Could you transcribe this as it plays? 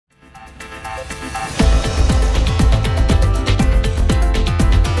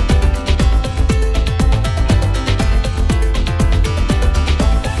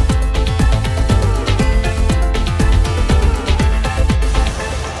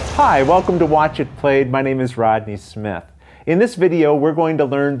Hi, welcome to Watch It Played. My name is Rodney Smith. In this video, we're going to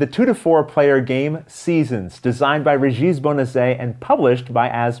learn the 2 to 4 player game Seasons, designed by Régis Bonazet and published by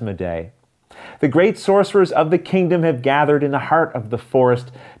Asmodee. The great sorcerers of the kingdom have gathered in the heart of the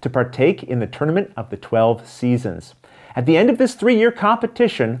forest to partake in the tournament of the 12 seasons. At the end of this 3-year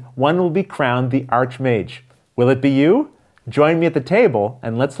competition, one will be crowned the Archmage. Will it be you? Join me at the table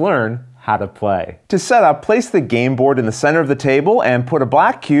and let's learn how to play. To set up, place the game board in the center of the table and put a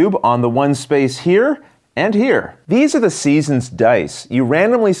black cube on the one space here and here. These are the Seasons dice. You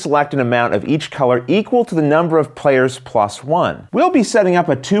randomly select an amount of each color equal to the number of players plus 1. We'll be setting up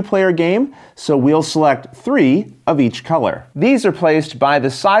a 2-player game, so we'll select 3 of each color. These are placed by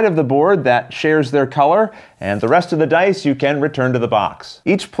the side of the board that shares their color, and the rest of the dice you can return to the box.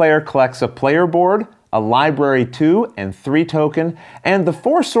 Each player collects a player board, a library 2 and 3 token, and the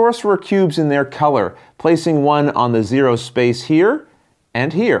 4 sorcerer cubes in their color, placing one on the 0 space here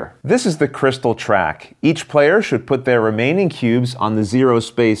and here. This is the crystal track. Each player should put their remaining cubes on the 0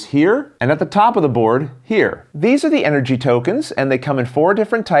 space here and at the top of the board here. These are the energy tokens, and they come in 4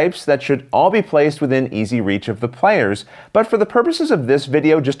 different types that should all be placed within easy reach of the players. But for the purposes of this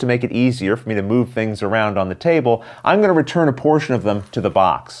video, just to make it easier for me to move things around on the table, I'm going to return a portion of them to the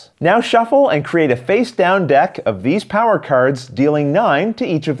box. Now shuffle and create a face-down deck of these power cards, dealing 9 to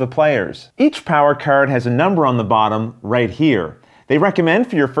each of the players. Each power card has a number on the bottom right here. They recommend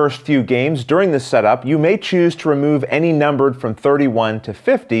for your first few games during this setup, you may choose to remove any numbered from 31 to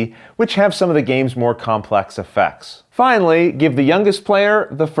 50, which have some of the game's more complex effects. Finally, give the youngest player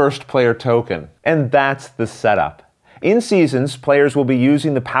the first player token. And that's the setup. In Seasons, players will be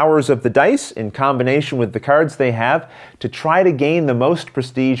using the powers of the dice in combination with the cards they have to try to gain the most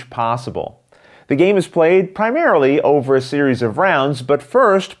prestige possible. The game is played primarily over a series of rounds, but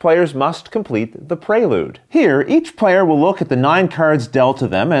first, players must complete the Prelude. Here, each player will look at the 9 cards dealt to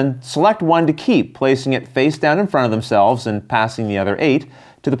them and select one to keep, placing it face down in front of themselves and passing the other 8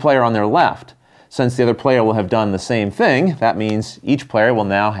 to the player on their left. Since the other player will have done the same thing, that means each player will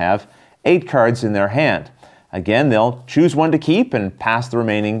now have 8 cards in their hand. Again, they'll choose one to keep and pass the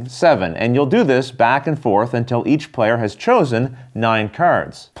remaining 7, and you'll do this back and forth until each player has chosen 9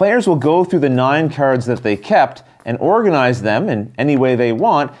 cards. Players will go through the 9 cards that they kept and organize them in any way they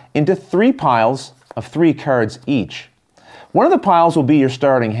want into 3 piles of 3 cards each. One of the piles will be your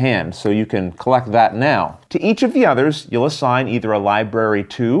starting hand, so you can collect that now. To each of the others, you'll assign either a library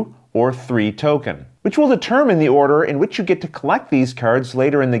 2 or 3 token, which will determine the order in which you get to collect these cards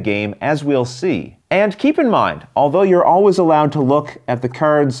later in the game, as we'll see. And keep in mind, although you're always allowed to look at the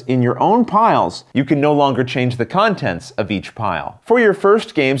cards in your own piles, you can no longer change the contents of each pile. For your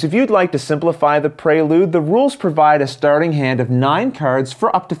first games, if you'd like to simplify the Prelude, the rules provide a starting hand of 9 cards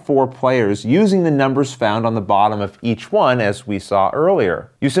for up to 4 players, using the numbers found on the bottom of each one, as we saw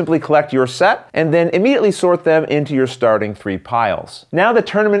earlier. You simply collect your set, and then immediately sort them into your starting 3 piles. Now the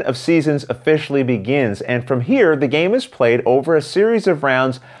Tournament of Seasons officially begins, and from here, the game is played over a series of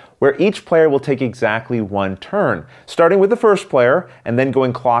rounds where each player will take exactly 1 turn, starting with the first player and then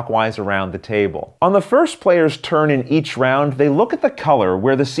going clockwise around the table. On the first player's turn in each round, they look at the color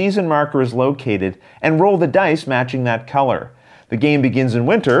where the season marker is located and roll the dice matching that color. The game begins in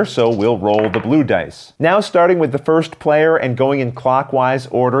winter, so we'll roll the blue dice. Now, starting with the first player and going in clockwise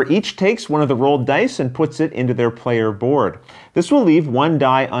order, each takes one of the rolled dice and puts it into their player board. This will leave 1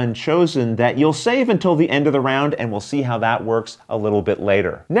 die unchosen that you'll save until the end of the round, and we'll see how that works a little bit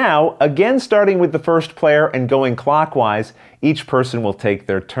later. Now, again starting with the first player and going clockwise, each person will take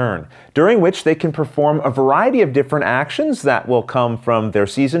their turn, during which they can perform a variety of different actions that will come from their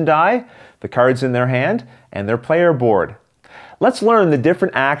season die, the cards in their hand, and their player board. Let's learn the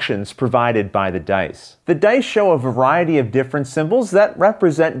different actions provided by the dice. The dice show a variety of different symbols that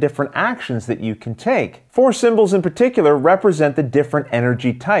represent different actions that you can take. 4 symbols in particular represent the different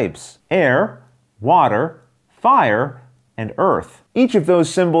energy types: air, water, fire, and earth. Each of those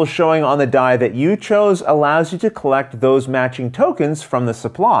symbols showing on the die that you chose allows you to collect those matching tokens from the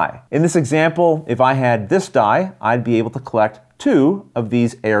supply. In this example, if I had this die, I'd be able to collect 2 of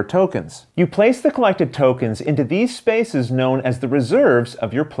these air tokens. You place the collected tokens into these spaces known as the reserves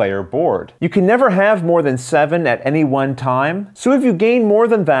of your player board. You can never have more than 7 at any one time, so if you gain more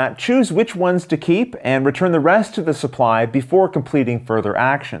than that, choose which ones to keep and return the rest to the supply before completing further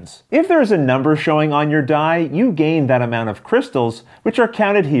actions. If there is a number showing on your die, you gain that amount of crystals, which are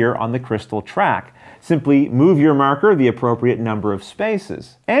counted here on the crystal track. Simply move your marker the appropriate number of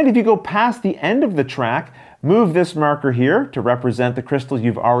spaces. And if you go past the end of the track, Move this marker here to represent the crystals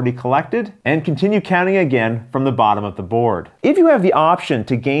you've already collected, and continue counting again from the bottom of the board. If you have the option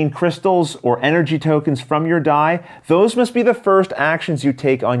to gain crystals or energy tokens from your die, those must be the first actions you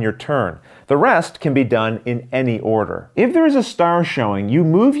take on your turn. The rest can be done in any order. If there is a star showing, you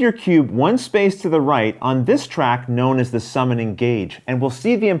move your cube one space to the right on this track known as the summoning gauge, and we'll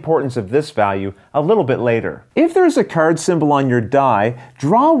see the importance of this value a little bit later. If there is a card symbol on your die,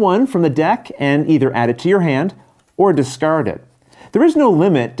 draw one from the deck and either add it to your hand or discard it. There is no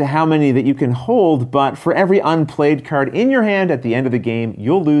limit to how many that you can hold, but for every unplayed card in your hand at the end of the game,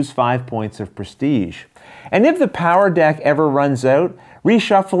 you'll lose 5 points of prestige. And if the power deck ever runs out,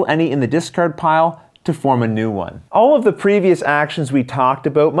 reshuffle any in the discard pile to form a new one. All of the previous actions we talked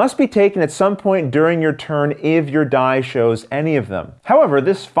about must be taken at some point during your turn if your die shows any of them. However,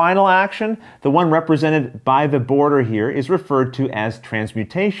 this final action, the one represented by the border here, is referred to as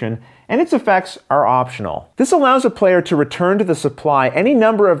transmutation, and its effects are optional. This allows a player to return to the supply any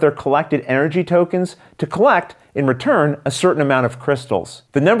number of their collected energy tokens to collect, in return, a certain amount of crystals.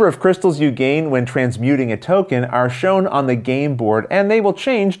 The number of crystals you gain when transmuting a token are shown on the game board, and they will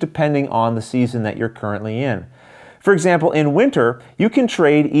change depending on the season that you're currently in. For example, in winter, you can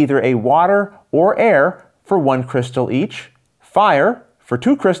trade either a water or air for 1 crystal each, fire for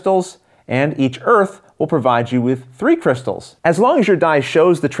 2 crystals, and each earth will provide you with 3 crystals. As long as your die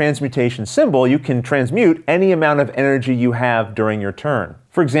shows the transmutation symbol, you can transmute any amount of energy you have during your turn.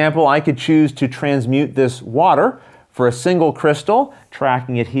 For example, I could choose to transmute this water for a single crystal,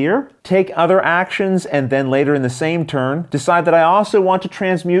 tracking it here, take other actions, and then later in the same turn, decide that I also want to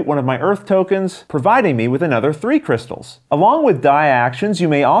transmute one of my earth tokens, providing me with another 3 crystals. Along with die actions, you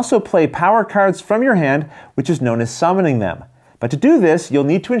may also play power cards from your hand, which is known as summoning them. But to do this, you'll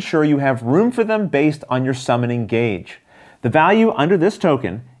need to ensure you have room for them based on your summoning gauge. The value under this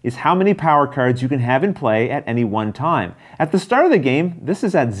token is how many power cards you can have in play at any one time. At the start of the game, this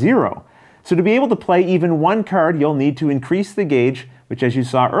is at 0. So to be able to play even 1 card, you'll need to increase the gauge, which as you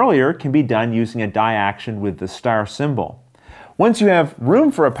saw earlier, can be done using a die action with the star symbol. Once you have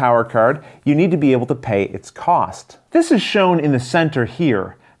room for a power card, you need to be able to pay its cost. This is shown in the center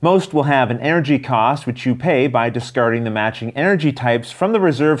here. Most will have an energy cost, which you pay by discarding the matching energy types from the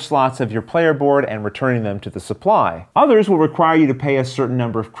reserve slots of your player board and returning them to the supply. Others will require you to pay a certain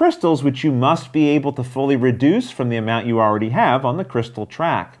number of crystals, which you must be able to fully reduce from the amount you already have on the crystal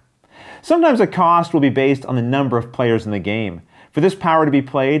track. Sometimes a cost will be based on the number of players in the game. For this power to be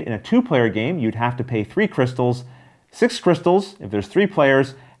played in a 2-player game, you'd have to pay 3 crystals, 6 crystals if there's 3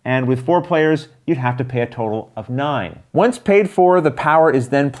 players, and with 4 players, you'd have to pay a total of 9. Once paid for, the power is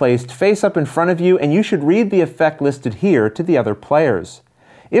then placed face up in front of you, and you should read the effect listed here to the other players.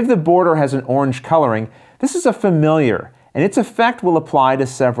 If the border has an orange coloring, this is a familiar, and its effect will apply to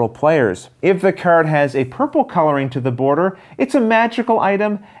several players. If the card has a purple coloring to the border, it's a magical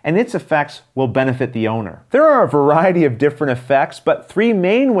item, and its effects will benefit the owner. There are a variety of different effects, but 3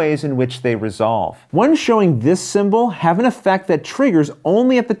 main ways in which they resolve. One showing this symbol have an effect that triggers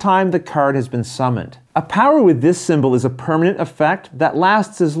only at the time the card has been summoned. A power with this symbol is a permanent effect that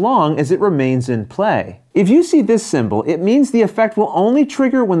lasts as long as it remains in play. If you see this symbol, it means the effect will only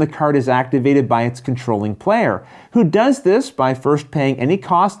trigger when the card is activated by its controlling player, who does this by first paying any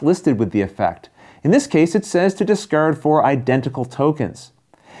cost listed with the effect. In this case, it says to discard 4 identical tokens.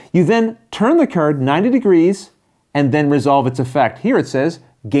 You then turn the card 90 degrees and then resolve its effect. Here it says,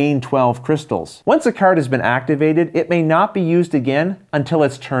 gain 12 crystals. Once a card has been activated, it may not be used again until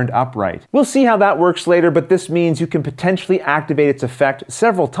it's turned upright. We'll see how that works later, but this means you can potentially activate its effect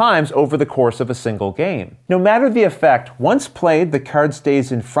several times over the course of a single game. No matter the effect, once played, the card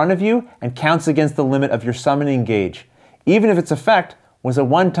stays in front of you and counts against the limit of your summoning gauge, even if its effect was a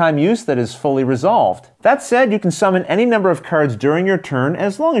one-time use that is fully resolved. That said, you can summon any number of cards during your turn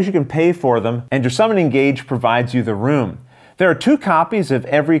as long as you can pay for them, and your summoning gauge provides you the room. There are 2 copies of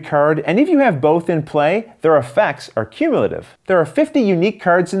every card, and if you have both in play, their effects are cumulative. There are 50 unique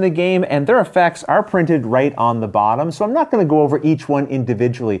cards in the game, and their effects are printed right on the bottom, so I'm not going to go over each one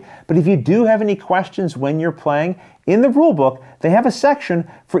individually. But if you do have any questions when you're playing, in the rulebook, they have a section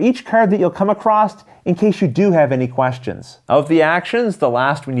for each card that you'll come across in case you do have any questions. Of the actions, the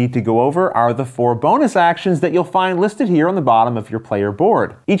last we need to go over are the 4 bonus actions that you'll find listed here on the bottom of your player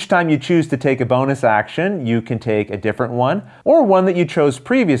board. Each time you choose to take a bonus action, you can take a different one, or one that you chose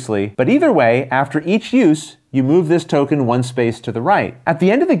previously, but either way, after each use, you move this token 1 space to the right. At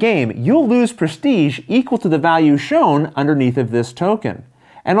the end of the game, you'll lose prestige equal to the value shown underneath of this token.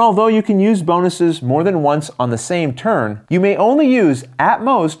 And although you can use bonuses more than once on the same turn, you may only use, at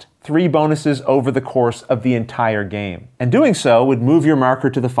most, 3 bonuses over the course of the entire game. And doing so would move your marker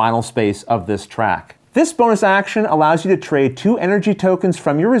to the final space of this track. This bonus action allows you to trade 2 energy tokens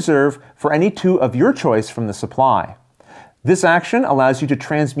from your reserve for any 2 of your choice from the supply. This action allows you to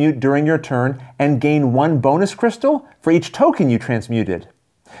transmute during your turn and gain 1 bonus crystal for each token you transmuted.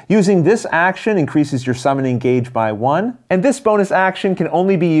 Using this action increases your summoning gauge by 1, and this bonus action can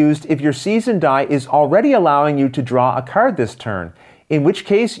only be used if your season die is already allowing you to draw a card this turn, in which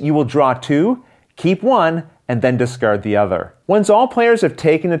case you will draw 2, keep 1, and then discard the other. Once all players have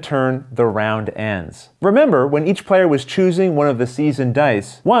taken a turn, the round ends. Remember, when each player was choosing one of the season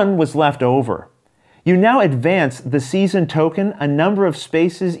dice, 1 was left over. You now advance the season token a number of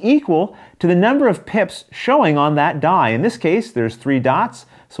spaces equal to the number of pips showing on that die. In this case, there's 3 dots,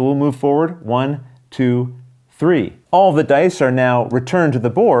 so we'll move forward 1, 2, 3. All of the dice are now returned to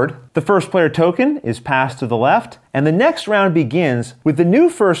the board. The first player token is passed to the left, and the next round begins with the new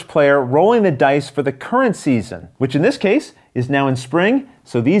first player rolling the dice for the current season, which in this case is now in spring,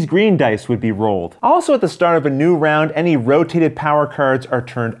 so these green dice would be rolled. Also, at the start of a new round, any rotated power cards are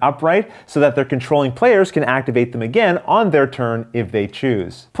turned upright so that their controlling players can activate them again on their turn if they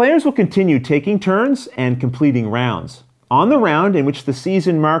choose. Players will continue taking turns and completing rounds. On the round in which the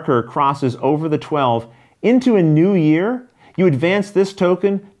season marker crosses over the 12 into a new year, you advance this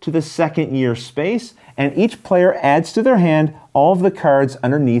token to the second year space, and each player adds to their hand all of the cards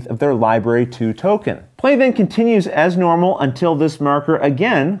underneath of their Library 2 token. Play then continues as normal until this marker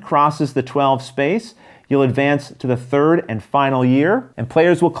again crosses the 12 space. You'll advance to the third and final year, and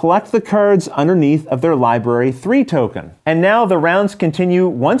players will collect the cards underneath of their Library 3 token. And now the rounds continue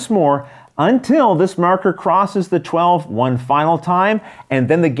once more until this marker crosses the 12 one final time, and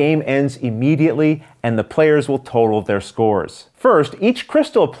then the game ends immediately and the players will total their scores. First, each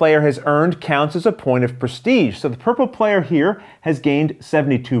crystal a player has earned counts as a point of prestige, so the purple player here has gained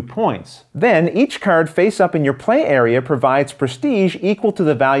 72 points. Then, each card face up in your play area provides prestige equal to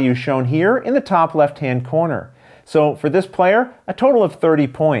the value shown here in the top left-hand corner. So for this player, a total of 30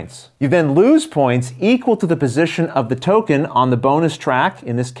 points. You then lose points equal to the position of the token on the bonus track,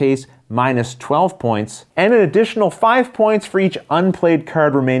 in this case, minus 12 points, and an additional 5 points for each unplayed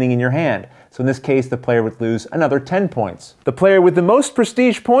card remaining in your hand. So in this case, the player would lose another 10 points. The player with the most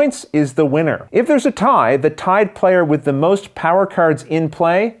prestige points is the winner. If there's a tie, the tied player with the most power cards in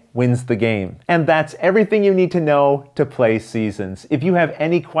play wins the game. And that's everything you need to know to play Seasons. If you have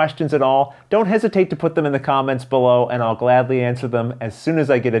any questions at all, don't hesitate to put them in the comments below and I'll gladly answer them as soon as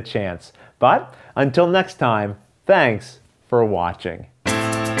I get a chance. But until next time, thanks for watching.